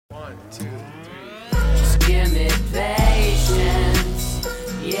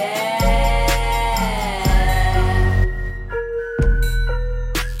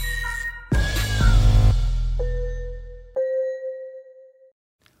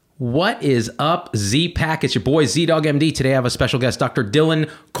What is up, Z-Pack? It's your boy, Z-Dog MD. Today I have a special guest, Dr. Dylan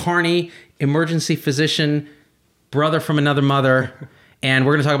Carney, emergency physician, brother from another mother. And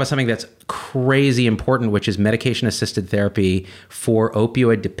we're going to talk about something that's crazy important, which is medication-assisted therapy for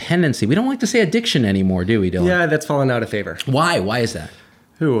opioid dependency. We don't like to say addiction anymore, do we, Dylan? Yeah, that's fallen out of favor. Why? Why is that?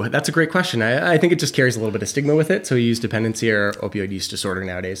 Ooh, that's a great question. I think it just carries a little bit of stigma with it. So we use dependency or opioid use disorder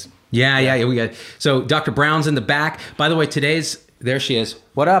nowadays. Yeah. We got so Dr. Brown's in the back. By the way, there she is.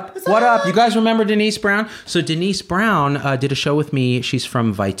 What up? What up? You guys remember Denise Brown? So Denise Brown did a show with me. She's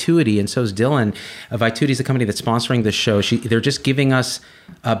from Vituity, and so is Dylan. Vituity is the company that's sponsoring this show. They're just giving us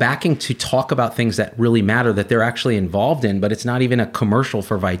backing to talk about things that really matter, that they're actually involved in, but it's not even a commercial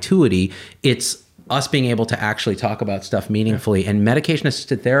for Vituity. It's us being able to actually talk about stuff meaningfully. And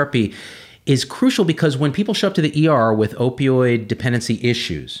medication-assisted therapy is crucial because when people show up to the ER with opioid dependency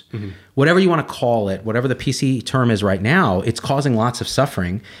issues, whatever you want to call it, whatever the PC term is right now, it's causing lots of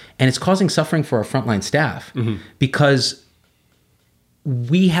suffering, and it's causing suffering for our frontline staff because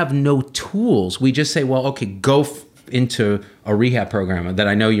we have no tools. We just say, well, okay, go into a rehab program that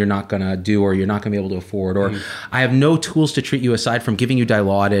I know you're not going to do or you're not going to be able to afford, or I have no tools to treat you aside from giving you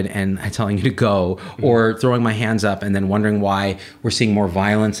Dilaudid and telling you to go, or throwing my hands up and then wondering why we're seeing more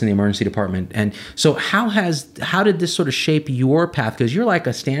violence in the emergency department. And so how did this sort of shape your path? Because you're like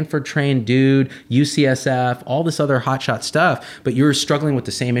a Stanford trained dude, UCSF, all this other hotshot stuff, but you're struggling with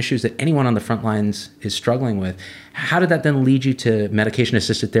the same issues that anyone on the front lines is struggling with. How did that then lead you to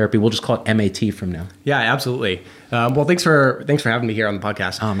medication-assisted therapy? We'll just call it MAT from now. Yeah, absolutely. Well, thanks for having me here on the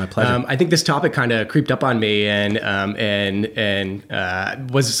podcast. Oh, my pleasure. I think this topic kind of creeped up on me and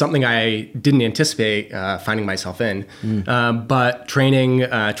was something I didn't anticipate finding myself in. But training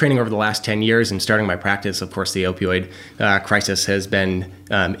over the last 10 years and starting my practice, of course, the opioid crisis has been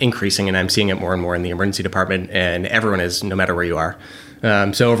increasing, and I'm seeing it more and more in the emergency department, and everyone is, no matter where you are.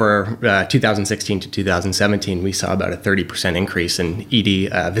 So over 2016 to 2017, we saw about a 30% increase in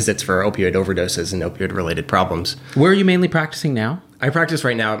ED visits for opioid overdoses and opioid-related problems. Where are you mainly practicing now? I practice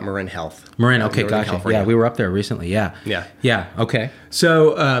right now at Marin Health. Marin, okay, gotcha. Yeah, we were up there recently, yeah. Yeah, okay.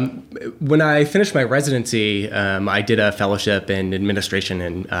 So when I finished my residency, I did a fellowship in administration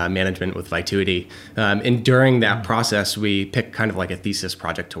and management with Vituity. And during that process, we picked kind of like a thesis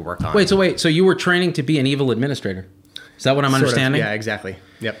project to work on. Wait, so you were training to be an evil administrator? Is that what I'm understanding? Yeah, exactly.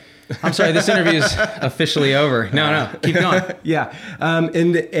 Yep. I'm sorry, this interview is officially over. No, keep going. Yeah.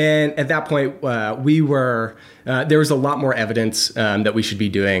 And at that point, there was a lot more evidence that we should be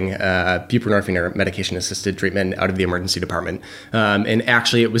doing buprenorphine or medication-assisted treatment out of the emergency department. And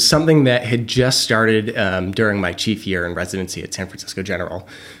actually, it was something that had just started during my chief year in residency at San Francisco General.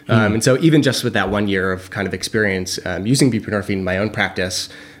 And so even just with that 1 year of kind of experience using buprenorphine in my own practice,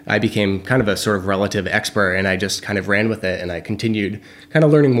 I became kind of a sort of relative expert, and I just kind of ran with it, and I continued kind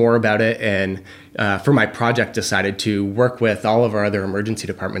of learning more about it. And for my project, decided to work with all of our other emergency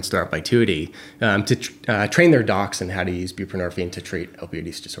departments throughout Vituity to train their docs on how to use buprenorphine to treat opioid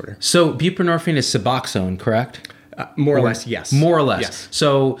use disorder. So buprenorphine is Suboxone, correct? More or less, yes. More or less. Yes.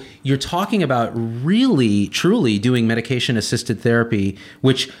 So you're talking about really, truly doing medication-assisted therapy,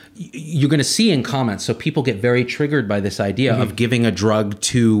 which you're going to see in comments. So people get very triggered by this idea of giving a drug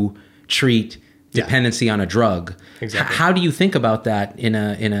to treat dependency on a drug. Exactly. How do you think about that in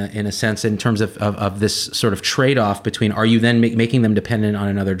a sense, in terms of this sort of trade-off between, are you then making them dependent on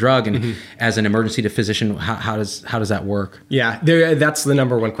another drug, and as an emergency physician, how does that work? Yeah, that's the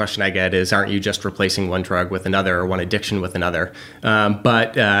number one question I get is, aren't you just replacing one drug with another or one addiction with another?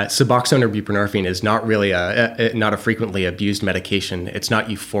 But Suboxone or buprenorphine is not really not a frequently abused medication. It's not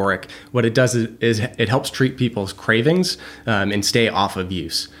euphoric. What it does is it helps treat people's cravings and stay off of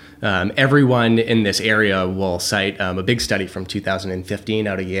use. Everyone in this area will cite a big study from 2015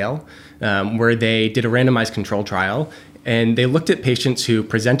 out of Yale, where they did a randomized control trial, and they looked at patients who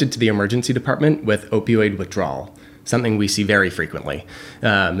presented to the emergency department with opioid withdrawal, something we see very frequently.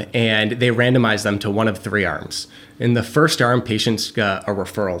 And they randomized them to one of three arms. In the first arm, patients got a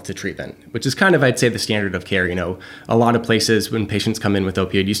referral to treatment, which is kind of, I'd say, the standard of care. You know, a lot of places when patients come in with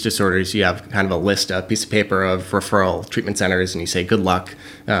opioid use disorders, you have kind of a piece of paper of referral treatment centers, and you say, good luck,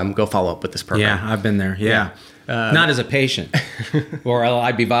 go follow up with this program. Yeah, I've been there. Yeah. Not as a patient, or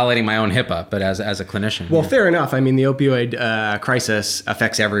I'd be violating my own HIPAA, but as a clinician. Well, fair enough. I mean, the opioid crisis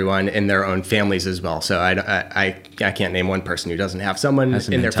affects everyone in their own families as well. So I can't name one person who doesn't have someone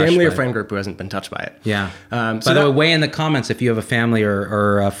in their family or friend group who hasn't been touched by it. Yeah. By the way, weigh in the comments if you have a family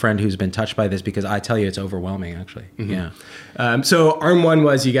or a friend who's been touched by this, because I tell you, it's overwhelming, actually. Yeah. So arm one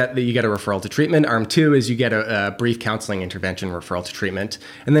was you get a referral to treatment. Arm two is you get a brief counseling intervention referral to treatment.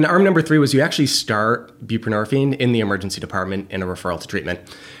 And then arm number three was you actually start buprenorphine buprenorphine in the emergency department in a referral to treatment.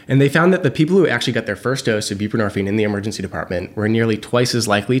 And they found that the people who actually got their first dose of buprenorphine in the emergency department were nearly twice as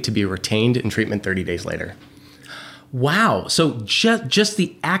likely to be retained in treatment 30 days later. Wow. So just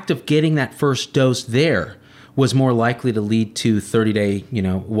the act of getting that first dose there was more likely to lead to 30-day,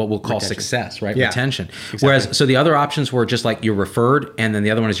 what we'll call retention. Success, right? Yeah, retention. exactly. Whereas, so the other options were just like you're referred, and then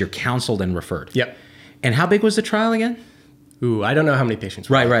the other one is you're counseled and referred. Yep. And how big was the trial again? Ooh, I don't know how many patients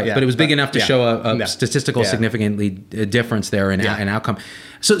were. Right. Yeah, but it was big enough to show a statistical significantly difference there in outcome.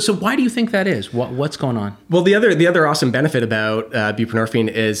 So why do you think that is? What's going on? Well, the other awesome benefit about buprenorphine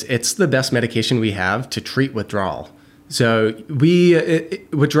is it's the best medication we have to treat withdrawal. So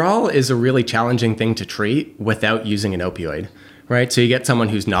withdrawal is a really challenging thing to treat without using an opioid, right? So you get someone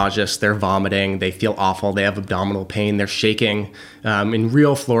who's nauseous, they're vomiting, they feel awful, they have abdominal pain, they're shaking in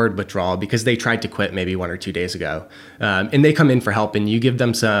real florid withdrawal because they tried to quit maybe 1 or 2 days ago. And they come in for help and you give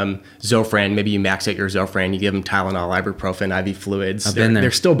them some Zofran, maybe you max out your Zofran, you give them Tylenol, ibuprofen, IV fluids. I've been there.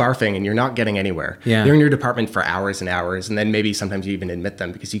 They're still barfing and you're not getting anywhere. Yeah. They're in your department for hours and hours and then maybe sometimes you even admit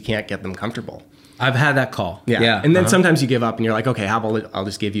them because you can't get them comfortable. I've had that call. Yeah. And then sometimes you give up and you're like, okay, how about I'll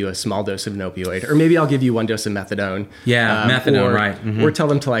just give you a small dose of an opioid, or maybe I'll give you 1 dose of methadone. Yeah, methadone, right. Mm-hmm. Or tell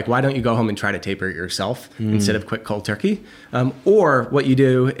them to why don't you go home and try to taper it yourself instead of quit cold turkey. Or what you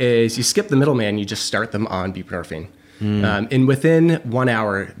do is you skip the middleman, you just start them on buprenorphine. And within 1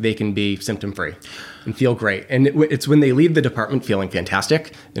 hour, they can be symptom-free and feel great. And it's when they leave the department feeling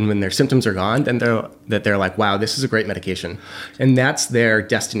fantastic and when their symptoms are gone, then they're like, wow, this is a great medication. And that's their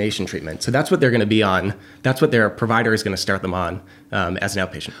destination treatment. So that's what they're going to be on. That's what their provider is going to start them on as an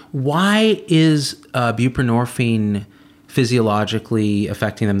outpatient. Why is buprenorphine physiologically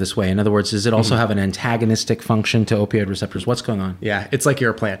affecting them this way? In other words, does it also have an antagonistic function to opioid receptors? What's going on? Yeah, it's like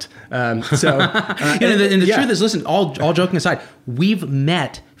you're a plant. The truth is, listen, all joking aside, we've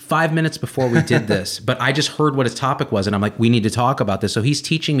met 5 minutes before we did this, but I just heard what his topic was and I'm like, we need to talk about this. So he's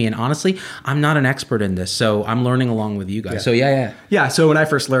teaching me, and honestly, I'm not an expert in this, so I'm learning along with you guys. Yeah. So Yeah, so when I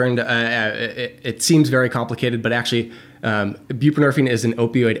first learned, it seems very complicated, but actually buprenorphine is an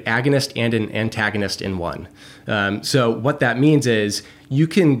opioid agonist and an antagonist in one. So what that means is you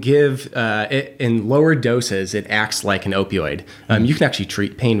can give it in lower doses, it acts like an opioid. You can actually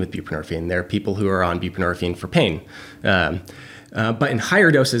treat pain with buprenorphine. There are people who are on buprenorphine for pain. But in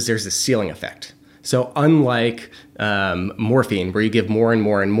higher doses, there's a ceiling effect. So unlike morphine, where you give more and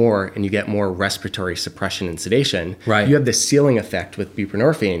more and more, and you get more respiratory suppression and sedation, right, you have the ceiling effect with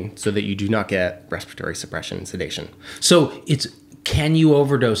buprenorphine so that you do not get respiratory suppression and sedation. So can you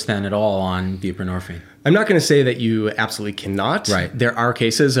overdose then at all on buprenorphine? I'm not going to say that you absolutely cannot. Right. There are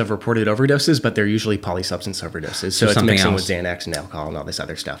cases of reported overdoses, but they're usually polysubstance overdoses. So it's mixing with Xanax and alcohol and all this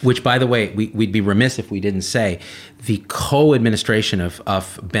other stuff. Which, by the way, we'd be remiss if we didn't say the co-administration of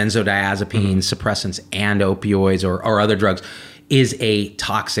benzodiazepine suppressants and opioids or other drugs is a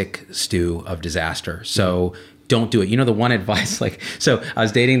toxic stew of disaster. So don't do it. The one advice, so I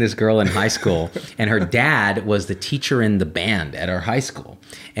was dating this girl in high school and her dad was the teacher in the band at our high school.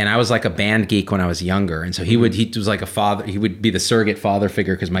 And I was like a band geek when I was younger. And so he was like a father, he would be the surrogate father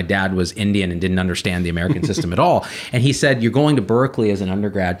figure because my dad was Indian and didn't understand the American system at all. And he said, you're going to Berkeley as an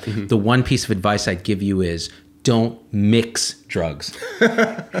undergrad. The one piece of advice I'd give you is don't mix drugs.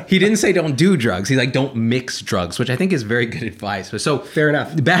 He didn't say don't do drugs. He's like, don't mix drugs, which I think is very good advice. So fair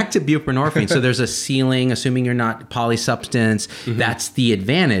enough. Back to buprenorphine. So there's a ceiling, assuming you're not polysubstance. That's the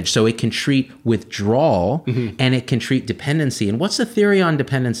advantage. So it can treat withdrawal and it can treat dependency. And what's the theory on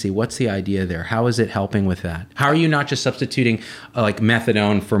dependency? What's the idea there? How is it helping with that? How are you not just substituting like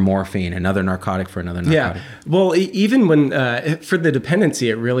methadone for morphine, another narcotic for another narcotic? Yeah. Well, even when for the dependency,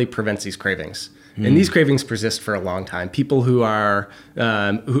 it really prevents these cravings. And these cravings persist for a long time. People who are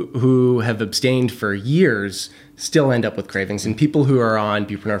who have abstained for years still end up with cravings. And people who are on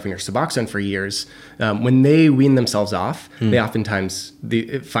buprenorphine or Suboxone for years, when they wean themselves off, they oftentimes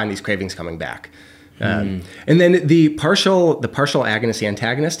find these cravings coming back. And then the partial agonist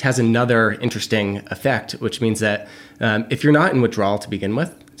antagonist has another interesting effect, which means that if you're not in withdrawal to begin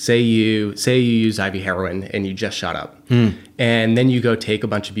with, say you use IV heroin and you just shot up, and then you go take a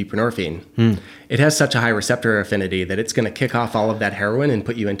bunch of buprenorphine, it has such a high receptor affinity that it's going to kick off all of that heroin and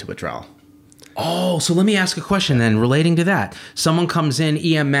put you into withdrawal. Oh, so let me ask a question then relating to that. Someone comes in,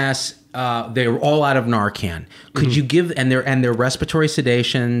 EMS, they're all out of Narcan. Could you give, and they're respiratory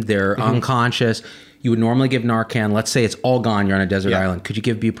sedation, they're unconscious. You would normally give Narcan. Let's say it's all gone. You're on a desert island. Could you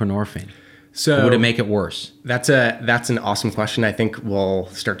give buprenorphine? So Or would it make it worse? That's an awesome question. I think we'll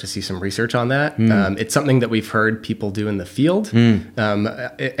start to see some research on that. It's something that we've heard people do in the field, and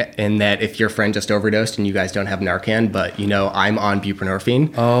that if your friend just overdosed and you guys don't have Narcan, but I'm on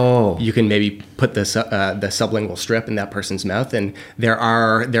buprenorphine, you can maybe put the sublingual strip in that person's mouth, and there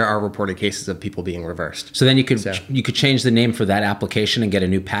are reported cases of people being reversed. So then you could change the name for that application and get a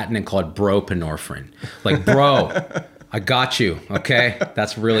new patent and call it Buprenorphine. Like, bro, I got you. Okay,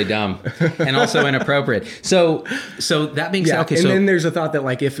 that's really dumb and also inappropriate. So that being said, okay. And so then there's a thought that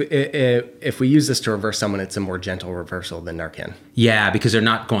like if we use this to reverse someone, it's a more gentle reversal than Narcan. Yeah, because they're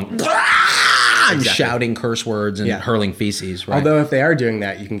not going and shouting curse words and hurling feces. Right. Although if they are doing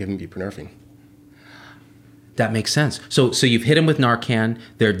that, you can give them buprenorphine. That makes sense. So you've hit them with Narcan.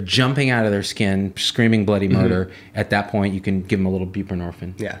 They're jumping out of their skin, screaming bloody murder. At that point, you can give them a little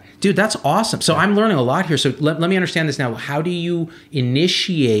buprenorphine. Yeah. Dude, that's awesome. So I'm learning a lot here. So let me understand this now. How do you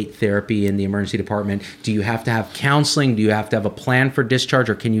initiate therapy in the emergency department? Do you have to have counseling? Do you have to have a plan for discharge,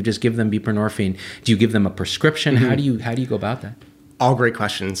 or can you just give them buprenorphine? Do you give them a prescription? How do you go about that? All great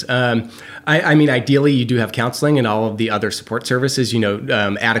questions. I mean, ideally, you do have counseling and all of the other support services.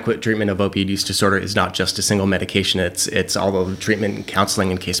 Adequate treatment of opioid use disorder is not just a single medication. It's all of the treatment and counseling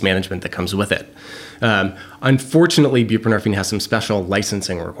and case management that comes with it. Unfortunately, buprenorphine has some special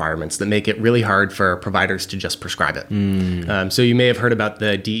licensing requirements that make it really hard for providers to just prescribe it. So you may have heard about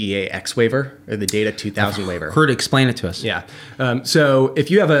the DEA X waiver or the Data 2000 waiver. Explain it to us. Yeah. So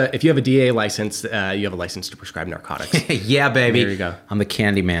if you have a DEA license, you have a license to prescribe narcotics. Yeah, baby. There you go. I'm the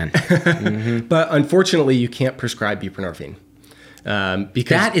candy man. But unfortunately, you can't prescribe buprenorphine. Because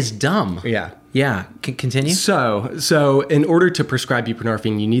that is dumb. Yeah. Yeah. Continue. So in order to prescribe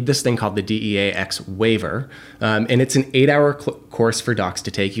buprenorphine, you need this thing called the DEA X waiver. And it's an 8-hour course for docs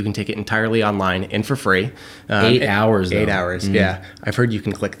to take. You can take it entirely online and for free. 8 hours, though. 8 hours, yeah. I've heard you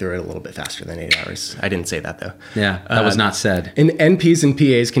can click through it a little bit faster than 8 hours. I didn't say that, though. Yeah, that was not said. And NPs and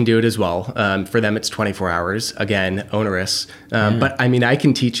PAs can do it as well. For them, it's 24 hours. Again, onerous. But, I mean, I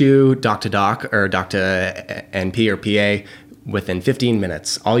can teach you doc to doc or doc to NP or PA within 15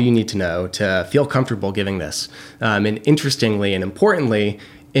 minutes. All you need to know to feel comfortable giving this. And interestingly and importantly,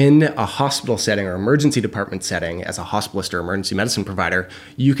 in a hospital setting or emergency department setting, as a hospitalist or emergency medicine provider,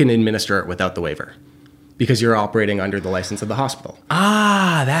 you can administer it without the waiver because you're operating under the license of the hospital.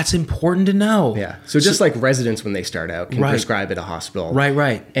 Ah, that's important to know. Yeah. So just like residents when they start out can prescribe at a hospital.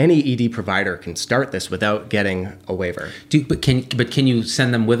 Right. Any ED provider can start this without getting a waiver. But can you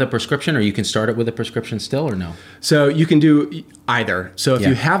send them with a prescription, or you can start it with a prescription still, or no? So you can do either. So if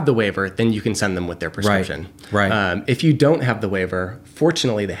you have the waiver, then you can send them with their prescription. Right. If you don't have the waiver,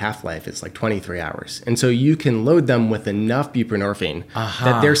 fortunately the half-life is like 23 hours. And so you can load them with enough buprenorphine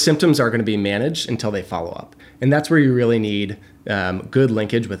that their symptoms are going to be managed until they follow up. And that's where you really need good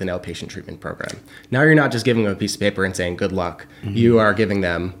linkage with an outpatient treatment program. Now you're not just giving them a piece of paper and saying good luck. You are giving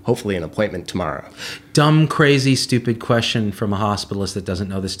them hopefully an appointment tomorrow. Dumb, crazy, stupid question from a hospitalist that doesn't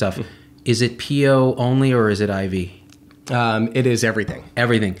know this stuff. Is it PO only, or is it IV? It is everything.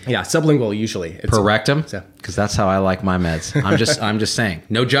 Everything. Yeah, sublingual usually. It's per rectum? Because that's how I like my meds. I'm just saying.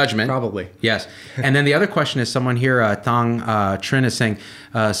 No judgment. Probably. Yes. And then the other question is someone here, Thong Trin, is saying,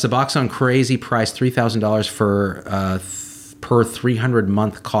 Suboxone crazy price, $3,000 for per 300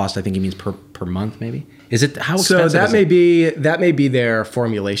 month cost. I think he means per month, maybe. Is it how expensive? So that may be their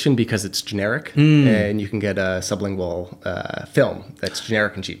formulation because it's generic, and you can get a sublingual film that's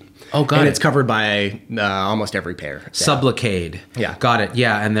generic and cheap. Oh, got it. And it's covered by almost every payer. Sublocade. Yeah. Got it.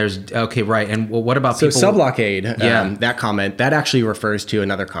 Yeah, and there's okay, right. And what about people? So Sublocade, that comment, that actually refers to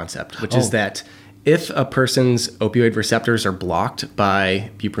another concept, which is that if a person's opioid receptors are blocked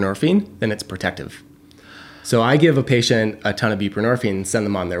by buprenorphine, then it's protective. So I give a patient a ton of buprenorphine and send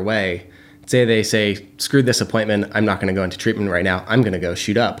them on their way. Say they say, screw this appointment, I'm not going to go into treatment right now, I'm going to go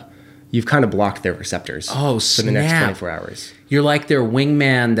shoot up. You've kind of blocked their receptors for the next 24 hours. You're like their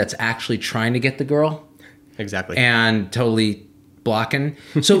wingman that's actually trying to get the girl. Exactly. And totally blocking.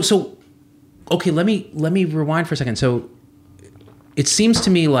 So okay, let me rewind for a second. So it seems to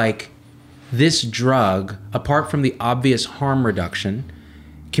me like this drug, apart from the obvious harm reduction,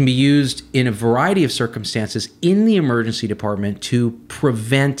 can be used in a variety of circumstances in the emergency department to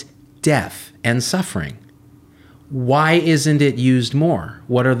prevent death and suffering. Why isn't it used more?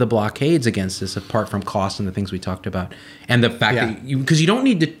 What are the blockades against this, apart from cost and the things we talked about? And the fact that because you don't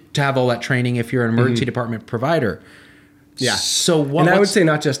need to have all that training if you're an emergency department provider. Yeah. So what? And I would say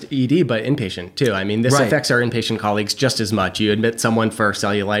not just ED, but inpatient too. I mean, this Right. affects our inpatient colleagues just as much. You admit someone for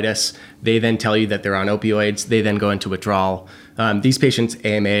cellulitis, they then tell you that they're on opioids, they then go into withdrawal. These patients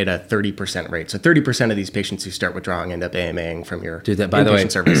AMA at a 30% rate. So 30% of these patients who start withdrawing end up AMAing from your Dude, by the way,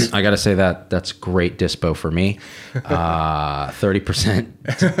 service. I got to say that's great dispo for me.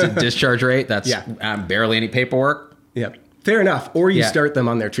 30% discharge rate. That's barely any paperwork. Yep. Fair enough. Or you Yeah. start them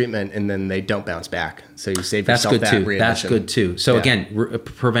on their treatment and then they don't bounce back. So you save That's yourself good that too. readmission. That's good too. So again,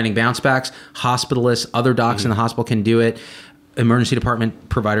 preventing bounce backs, hospitalists, other docs in the hospital can do it. Emergency department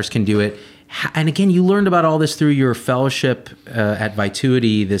providers can do it. And again, you learned about all this through your fellowship at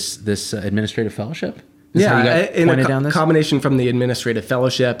Vituity, this administrative fellowship? Is how you got in pointed a down this? combination from the administrative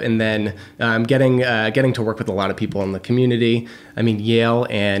fellowship and then getting to work with a lot of people in the community. I mean, Yale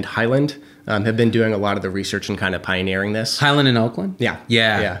and Highland have been doing a lot of the research and kind of pioneering this. Highland in Oakland?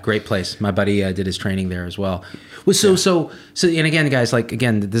 Yeah. Great place. My buddy did his training there as well. Well, so, and again, guys,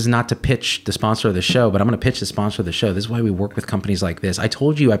 this is not to pitch the sponsor of the show, but I'm going to pitch the sponsor of the show. This is why we work with companies like this. I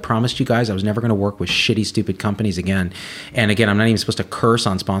promised you guys I was never going to work with shitty, stupid companies again. And again, I'm not even supposed to curse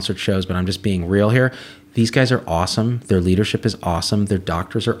on sponsored shows, but I'm just being real here. These guys are awesome. Their leadership is awesome. Their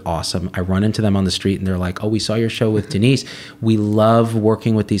doctors are awesome. I run into them on the street and they're like, oh, we saw your show with Denise. We love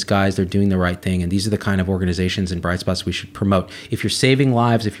working with these guys. They're doing the right thing. And these are the kind of organizations and bright spots we should promote. If you're saving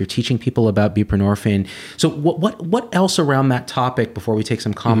lives, if you're teaching people about buprenorphine. So what else around that topic before we take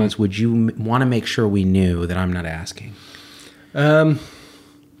some comments would you want to make sure we knew that I'm not asking?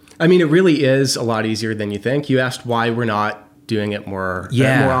 I mean, it really is a lot easier than you think. You asked why we're not doing it more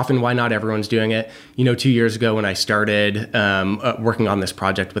often, why not everyone's doing it. 2 years ago when I started working on this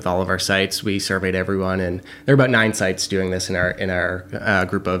project with all of our sites, we surveyed everyone, and there are about 9 sites doing this in our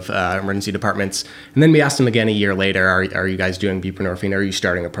group of emergency departments. And then we asked them again a year later, are you guys doing buprenorphine? Are you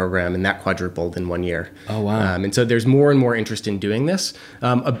starting a program? And that quadrupled in 1 year. Oh, wow. And so there's more and more interest in doing this.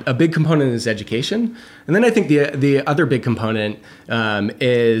 A big component is education. And then I think the other big component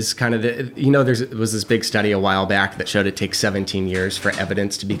is kind of there was this big study a while back that showed it takes 17 years for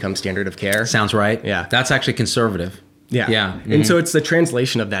evidence to become standard of care. Sounds right. Yeah. That's actually conservative. Yeah. Mm-hmm. And so it's the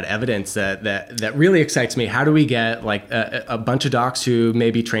translation of that evidence that really excites me. How do we get like a bunch of docs who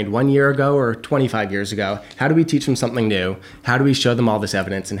maybe trained 1 year ago or 25 years ago? How do we teach them something new? How do we show them all this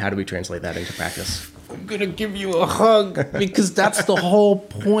evidence, and how do we translate that into practice? I'm going to give you a hug because that's the whole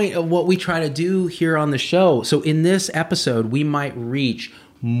point of what we try to do here on the show. So in this episode, we might reach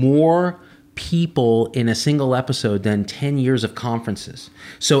more people in a single episode than 10 years of conferences.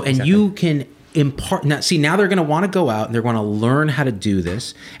 So, and exactly. You can impart now they're going to want to go out and they're going to learn how to do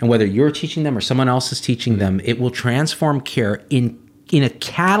this, and whether you're teaching them or someone else is teaching them, it will transform care in a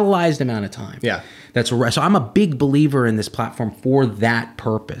catalyzed amount of time. Yeah, that's right. So I'm a big believer in this platform for that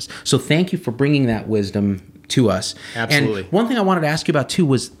purpose. So thank you for bringing that wisdom to us. Absolutely. And one thing I wanted to ask you about too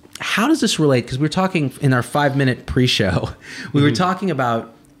was, how does this relate? Because we were talking in our 5-minute pre-show, we were talking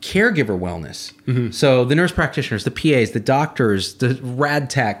about caregiver wellness. So the nurse practitioners, the PAs, the doctors, the rad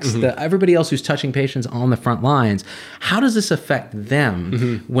techs, everybody else who's touching patients on the front lines. How does this affect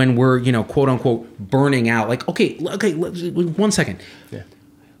them when we're, quote unquote, burning out? Like, okay, 1 second. Yeah.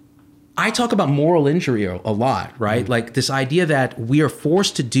 I talk about moral injury a lot, right? Like this idea that we are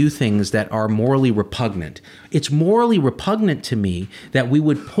forced to do things that are morally repugnant. It's morally repugnant to me that we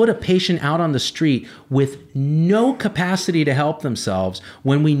would put a patient out on the street with no capacity to help themselves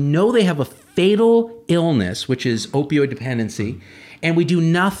when we know they have a fatal illness, which is opioid dependency, and we do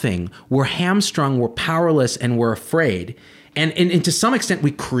nothing. We're hamstrung, we're powerless, and we're afraid. And to some extent,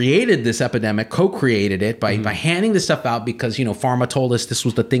 we created this epidemic, co-created it by handing this stuff out because, pharma told us this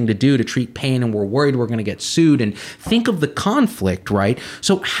was the thing to do to treat pain, and we're worried we're going to get sued. And think of the conflict, right?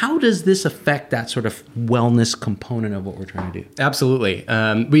 So how does this affect that sort of wellness component of what we're trying to do? Absolutely.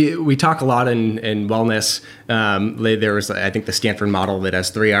 We talk a lot in wellness. There was, I think, the Stanford model that has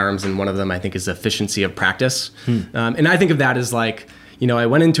 3 arms, and one of them, I think, is efficiency of practice. And I think of that as like, I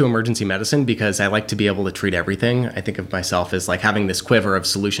went into emergency medicine because I like to be able to treat everything. I think of myself as like having this quiver of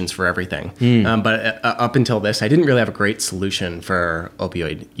solutions for everything. But up until this, I didn't really have a great solution for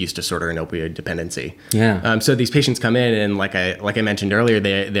opioid use disorder and opioid dependency. Yeah. So these patients come in, and like I mentioned earlier,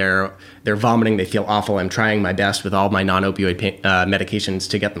 they're vomiting. They feel awful. I'm trying my best with all my non-opioid medications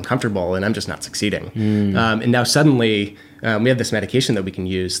to get them comfortable, and I'm just not succeeding. And now suddenly, we have this medication that we can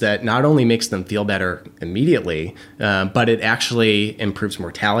use that not only makes them feel better immediately, but it actually improves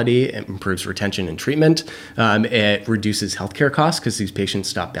mortality, it improves retention and treatment. It reduces healthcare costs because these patients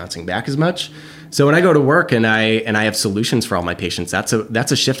stop bouncing back as much. So when I go to work and I have solutions for all my patients, that's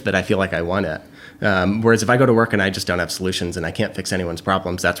a shift that I feel like I want at. Whereas if I go to work and I just don't have solutions and I can't fix anyone's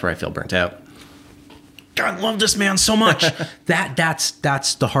problems, that's where I feel burnt out. I love this man so much. That's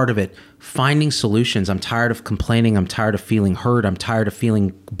the heart of it. Finding solutions. I'm tired of complaining. I'm tired of feeling hurt. I'm tired of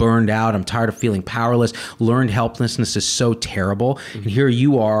feeling burned out. I'm tired of feeling powerless. Learned helplessness is so terrible. And here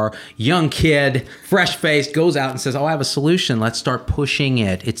you are, young kid, fresh-faced, goes out and says, oh, I have a solution. Let's start pushing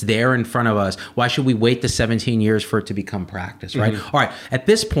it. It's there in front of us. Why should we wait the 17 years for it to become practice, right? All right. At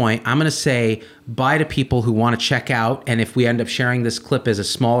this point, I'm going to say bye to people who want to check out. And if we end up sharing this clip as a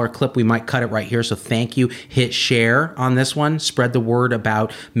smaller clip, we might cut it right here. So thank you. Hit share on this one. Spread the word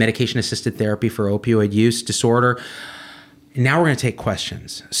about medication-assisted therapy for opioid use disorder. Now we're going to take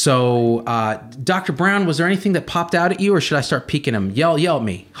questions. So, Dr. Brown, was there anything that popped out at you, or should I start peeking them? Yell at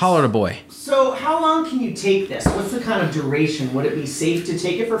me. Holler at a boy. So how long can you take this? What's the kind of duration? Would it be safe to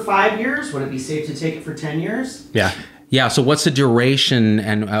take it for 5 years? Would it be safe to take it for 10 years? Yeah. So what's the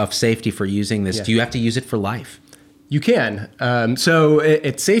duration of safety for using this? Yeah. Do you have to use it for life? You can. So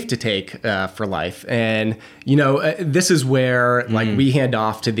it's safe to take for life. And, this is where we hand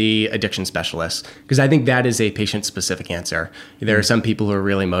off to the addiction specialist, because I think that is a patient-specific answer. There are some people who are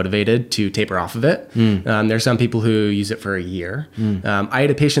really motivated to taper off of it. There are some people who use it for a year. I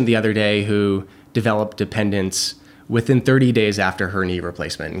had a patient the other day who developed dependence within 30 days after her knee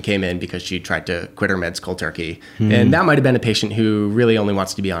replacement and came in because she tried to quit her meds cold turkey. And that might have been a patient who really only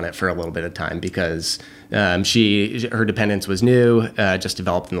wants to be on it for a little bit of time because her dependence was new, just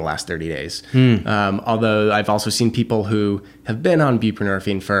developed in the last 30 days. Although I've also seen people who have been on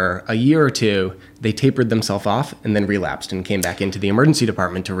buprenorphine for a year or two, they tapered themselves off and then relapsed and came back into the emergency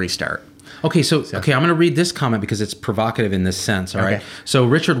department to restart. Okay, so I'm going to read this comment because it's provocative in this sense, all right? So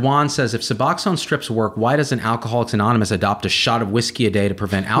Richard Wan says, if Suboxone strips work, why doesn't Alcoholics Anonymous adopt a shot of whiskey a day to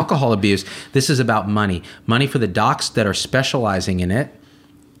prevent alcohol abuse? This is about money. Money for the docs that are specializing in it,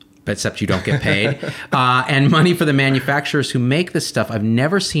 except you don't get paid, and money for the manufacturers who make this stuff. I've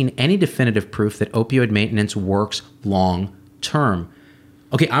never seen any definitive proof that opioid maintenance works long term.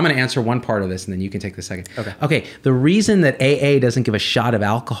 Okay, I'm going to answer one part of this, and then you can take the second. Okay. The reason that AA doesn't give a shot of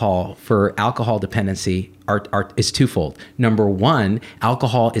alcohol for alcohol dependency is twofold. Number one,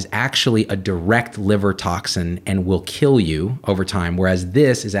 alcohol is actually a direct liver toxin and will kill you over time, whereas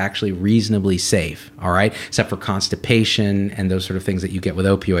this is actually reasonably safe, all right, except for constipation and those sort of things that you get with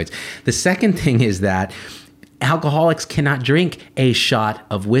opioids. The second thing is that alcoholics cannot drink a shot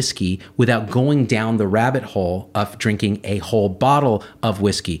of whiskey without going down the rabbit hole of drinking a whole bottle of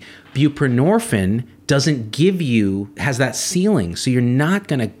whiskey. Buprenorphine has that ceiling. So you're not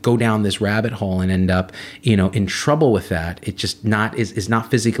going to go down this rabbit hole and end up, in trouble with that. It just is not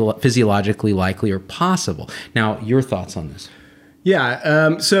physiologically likely or possible. Now, your thoughts on this?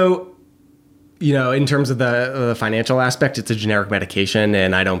 Yeah. So in terms of the financial aspect, it's a generic medication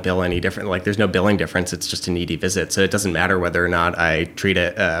and I don't bill any different. There's no billing difference. It's just an ED visit. So it doesn't matter whether or not I treat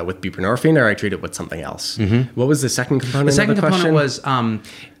it with buprenorphine or I treat it with something else. What was the second component of the question? The second component was,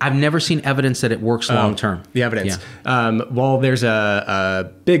 I've never seen evidence that it works long term. The evidence. Yeah. Well, there's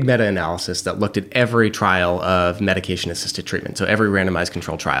a big meta-analysis that looked at every trial of medication-assisted treatment. So every randomized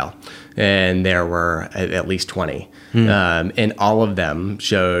control trial. And there were at least 20. And all of them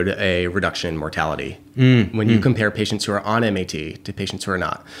showed a reduction in mortality when you compare patients who are on MAT to patients who are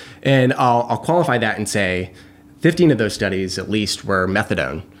not. And I'll qualify that and say 15 of those studies at least were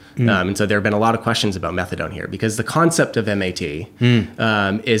methadone. And so there have been a lot of questions about methadone here because the concept of MAT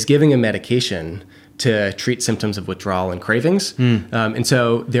is giving a medication to treat symptoms of withdrawal and cravings. And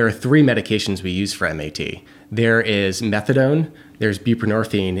so there are 3 medications we use for MAT. There is methadone, there's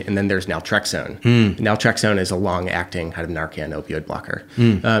buprenorphine, and then there's naltrexone. Naltrexone is a long-acting kind of Narcan opioid blocker.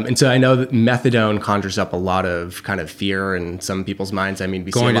 And so I know that methadone conjures up a lot of kind of fear in some people's minds. I mean,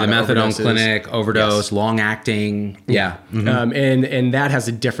 we going see to the methadone overdoses. Clinic, overdose, Yes. long-acting. Yeah. And that has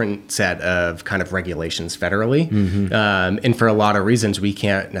a different set of kind of regulations federally. And for a lot of reasons, we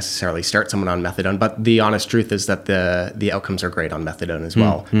can't necessarily start someone on methadone. But the honest truth is that the outcomes are great on methadone as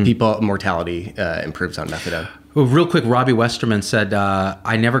well. Mortality improves on methadone. Well, real quick, Robbie Westerman said,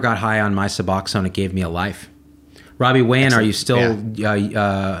 I never got high on my Suboxone. It gave me a life. Robbie, weigh in. Are you still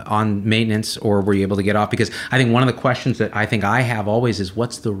on maintenance or were you able to get off? Because I think one of the questions that I think I have always is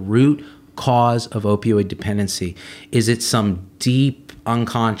what's the root cause of opioid dependency? Is it some deep,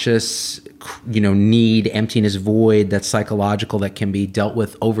 unconscious, need, emptiness, void that's psychological that can be dealt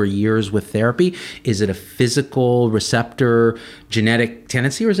with over years with therapy? Is it a physical receptor genetic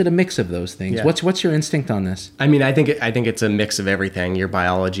tendency, or is it a mix of those things? Yeah. What's your instinct on this? I mean, I think it's a mix of everything: your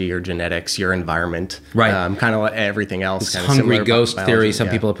biology, your genetics, your environment, right? Kind of like everything else. This hungry ghost theory. Some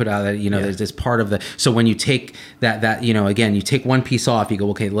yeah. people have put out that there's this part of the. So when you take that again, you take one piece off, you go,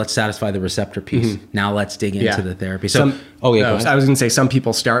 okay, let's satisfy the receptor piece. Now let's dig into the therapy. So I was going to say some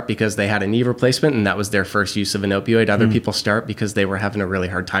people start because they had a knee replacement and that was their first use of an opioid. Other people start because they were having a really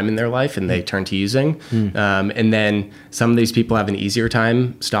hard time in their life and they turn to using. And then some of these people have an easier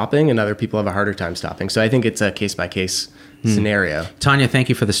time stopping and other people have a harder time stopping. So I think it's a case-by-case scenario. Tanya, thank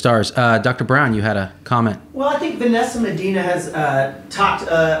you for the stars. Dr. Brown, you had a comment. Well, I think Vanessa Medina has talked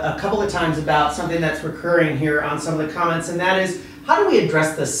a couple of times about something that's recurring here on some of the comments, and that is, how do we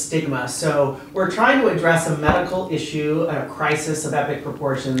address the stigma? So we're trying to address a medical issue, a crisis of epic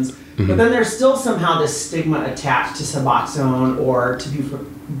proportions, but then there's still somehow this stigma attached to Suboxone or to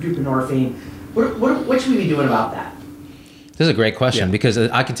buprenorphine. What should we be doing about that? This is a great question because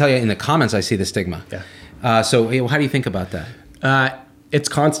I can tell you in the comments I see the stigma. Yeah. So how do you think about that? It's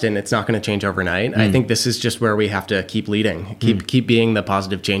constant. It's not going to change overnight. I think this is just where we have to keep leading, keep being the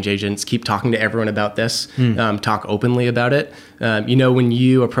positive change agents, keep talking to everyone about this, talk openly about it. When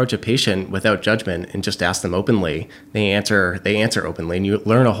you approach a patient without judgment and just ask them openly, they answer openly, and you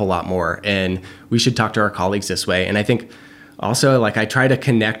learn a whole lot more. And we should talk to our colleagues this way. And I think also, I try to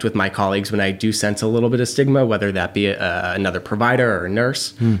connect with my colleagues when I do sense a little bit of stigma, whether that be another provider or a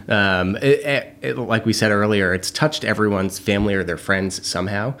nurse. Like we said earlier, it's touched everyone's family or their friends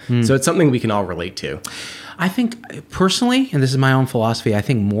somehow. So it's something we can all relate to. I think personally, and this is my own philosophy, I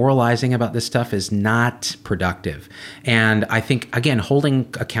think moralizing about this stuff is not productive. And I think, again,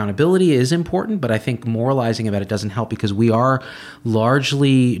 holding accountability is important, but I think moralizing about it doesn't help because we are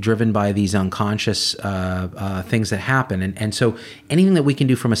largely driven by these unconscious things that happen. And so anything that we can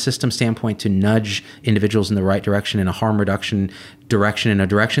do from a system standpoint to nudge individuals in the right direction, in a harm reduction direction, in a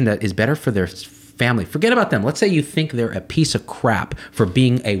direction that is better for their family. Forget about them. Let's say you think they're a piece of crap for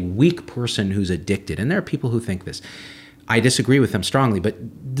being a weak person who's addicted. And there are people who think this. I disagree with them strongly, but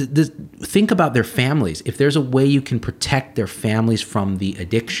think about their families. If there's a way you can protect their families from the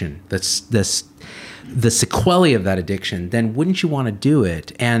addiction, the sequelae of that addiction, then wouldn't you want to do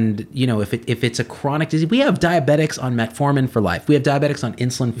it? And if it's a chronic disease, we have diabetics on metformin for life. We have diabetics on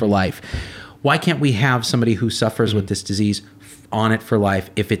insulin for life. Why can't we have somebody who suffers with this disease on it for life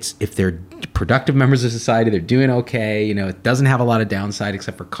if they're productive members of society, they're doing okay, it doesn't have a lot of downside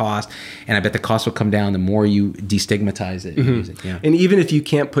except for cost, and I bet the cost will come down the more you destigmatize it and use it. Yeah. And even if you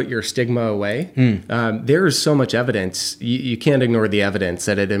can't put your stigma away, there is so much evidence, you can't ignore the evidence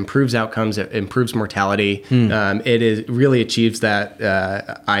that it improves outcomes, it improves mortality, it really achieves that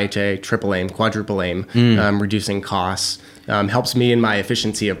IHA, triple aim, quadruple aim, reducing costs, helps me in my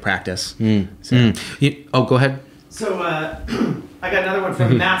efficiency of practice. Go ahead. So I got another one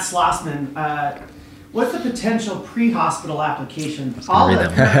from Matt Slossman. What's the potential pre-hospital application? All the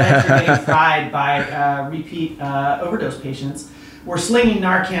paramedics are getting fried by repeat overdose patients. We're slinging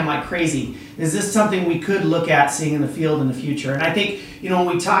Narcan like crazy. Is this something we could look at seeing in the field in the future? And I think, when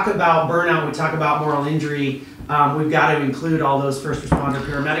we talk about burnout, we talk about moral injury, we've got to include all those first responder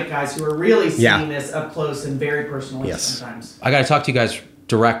paramedic guys who are really seeing this up close and very personally sometimes. I got to talk to you guys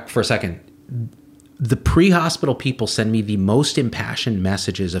direct for a second. The pre-hospital people send me the most impassioned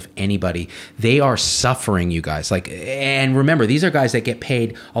messages of anybody. They are suffering, you guys. And remember, these are guys that get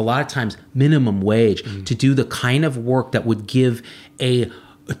paid a lot of times minimum wage to do the kind of work that would give a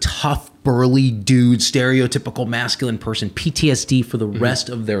tough, burly dude, stereotypical masculine person PTSD for the rest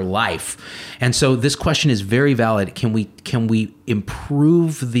of their life. And so this question is very valid. Can we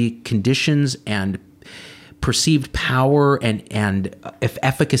improve the conditions and perceived power and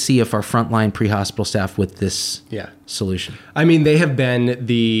efficacy of our frontline pre-hospital staff with this solution? I mean, they have been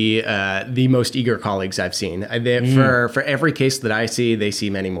the most eager colleagues I've seen. For every case that I see, they see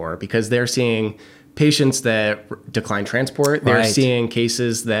many more because they're seeing patients that decline transport. They're seeing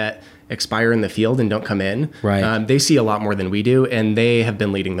cases that expire in the field and don't come in. They see a lot more than we do, and they have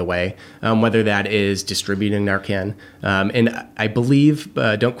been leading the way, whether that is distributing Narcan. And I believe,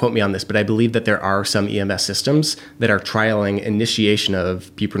 don't quote me on this, but I believe that there are some EMS systems that are trialing initiation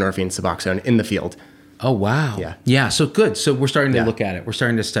of buprenorphine Suboxone in the field. Oh, wow. Yeah, so good. So we're starting to look at it. We're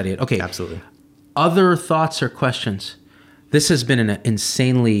starting to study it. Okay. Absolutely. Other thoughts or questions? This has been an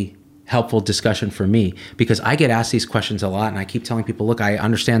insanely helpful discussion for me because I get asked these questions a lot and I keep telling people, look, I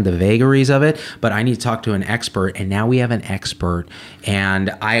understand the vagaries of it, but I need to talk to an expert, and now we have an expert.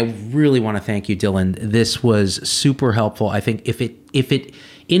 And I really want to thank you, Dylan. This was super helpful. I think if it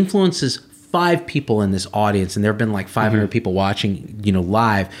influences 5 people in this audience, and there have been like 500 people watching,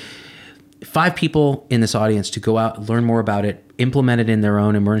 live, 5 people in this audience to go out, learn more about it, implement it in their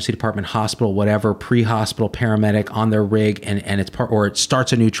own emergency department, hospital, whatever, pre-hospital paramedic on their rig, and it's part, or it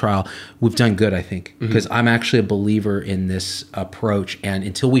starts a new trial, we've done good, I think, because I'm actually a believer in this approach. And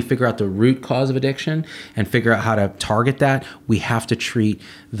until we figure out the root cause of addiction and figure out how to target that, we have to treat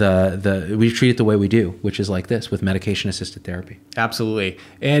we treat it the way we do, which is like this, with medication-assisted therapy. Absolutely.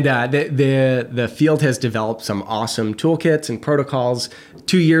 And the field has developed some awesome toolkits and protocols.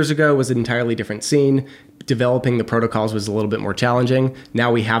 2 years ago was an entirely different scene. Developing the protocols was a little bit more challenging.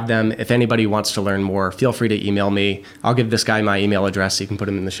 Now we have them. If anybody wants to learn more, feel free to email me. I'll give this guy my email address. So you can put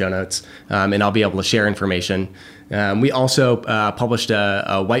him in the show notes, and I'll be able to share information. We also published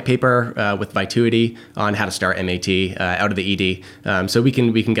a white paper with Vituity on how to start MAT out of the ED. So we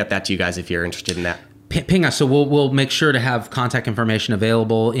can get that to you guys if you're interested in that. Ping us. So we'll make sure to have contact information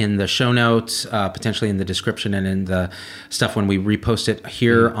available in the show notes, potentially in the description and in the stuff when we repost it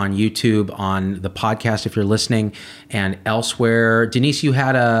here on YouTube, on the podcast if you're listening, and elsewhere. Denise, you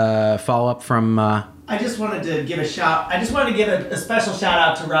had a follow-up from... I just wanted to give a special shout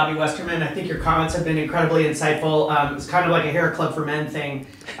out to Robbie Westerman. I think your comments have been incredibly insightful. It's kind of like a hair club for men thing.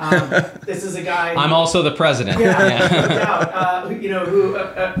 This is a guy. I'm also the president. No doubt. Who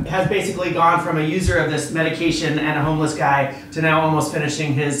has basically gone from a user of this medication and a homeless guy to now almost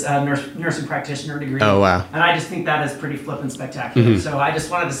finishing his nursing practitioner degree. Oh, wow. And I just think that is pretty flippin' spectacular. So I just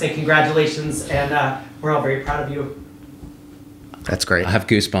wanted to say congratulations, and we're all very proud of you. That's great. I have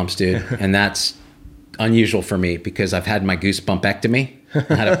goosebumps, dude. And that's unusual for me because I've had my goosebumpectomy.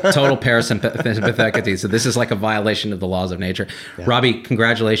 I had a total parasympathectomy. So this is like a violation of the laws of nature. Yeah. Robbie,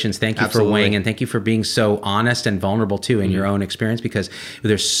 congratulations. Thank you for weighing in. Thank you for being so honest and vulnerable too in your own experience, because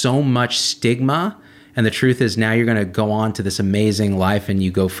there's so much stigma. And the truth is now you're going to go on to this amazing life, and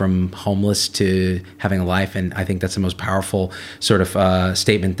you go from homeless to having a life. And I think that's the most powerful sort of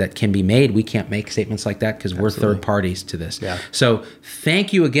statement that can be made. We can't make statements like that because we're third parties to this. Yeah. So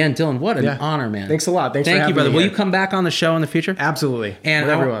thank you again, Dylan. What an honor, man. Thanks a lot. Thank you, brother. Will you come back on the show in the future? Absolutely.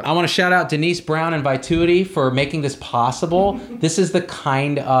 And I want to shout out Denise Brown and Vituity for making this possible. This is the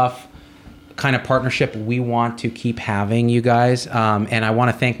kind of partnership we want to keep having, you guys. And I want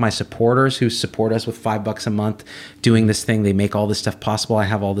to thank my supporters who support us with $5 a month doing this thing. They make all this stuff possible. I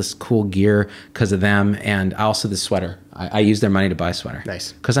have all this cool gear because of them. And also the sweater. I use their money to buy a sweater.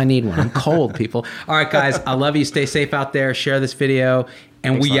 Nice. Because I need one. I'm cold, people. All right, guys. I love you. Stay safe out there. Share this video.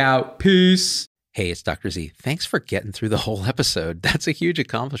 And we out. Peace. Hey, it's Dr. Z. Thanks for getting through the whole episode. That's a huge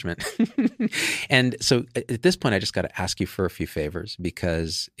accomplishment. And so at this point, I just got to ask you for a few favors,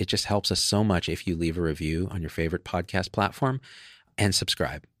 because it just helps us so much if you leave a review on your favorite podcast platform and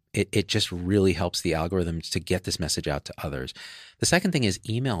subscribe. It just really helps the algorithms to get this message out to others. The second thing is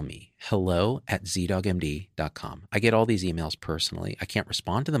email me, hello@zdogmd.com. I get all these emails personally. I can't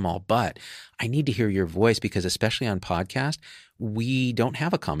respond to them all, but I need to hear your voice, because especially on podcast, we don't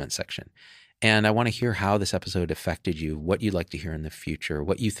have a comment section. And I want to hear how this episode affected you, what you'd like to hear in the future,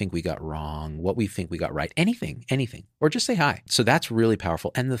 what you think we got wrong, what we think we got right, anything, or just say hi. So that's really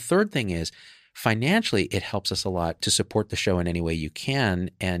powerful. And the third thing is, financially, it helps us a lot to support the show in any way you can.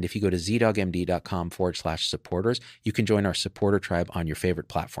 And if you go to zdogmd.com/supporters, you can join our supporter tribe on your favorite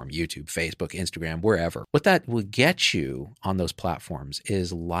platform, YouTube, Facebook, Instagram, wherever. What that will get you on those platforms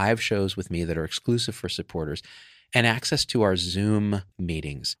is live shows with me that are exclusive for supporters, and access to our Zoom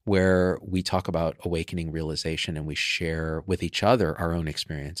meetings where we talk about awakening realization and we share with each other our own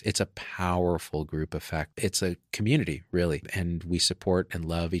experience. It's a powerful group effect. It's a community, really. And we support and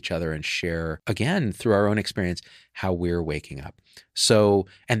love each other and share, again, through our own experience, how we're waking up. So,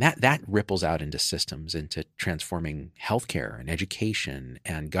 and that ripples out into systems, into transforming healthcare and education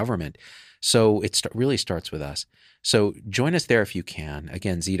and government. So it really starts with us. So join us there if you can.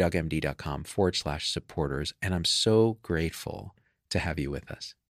 Again, zdogmd.com/supporters. And I'm so grateful to have you with us.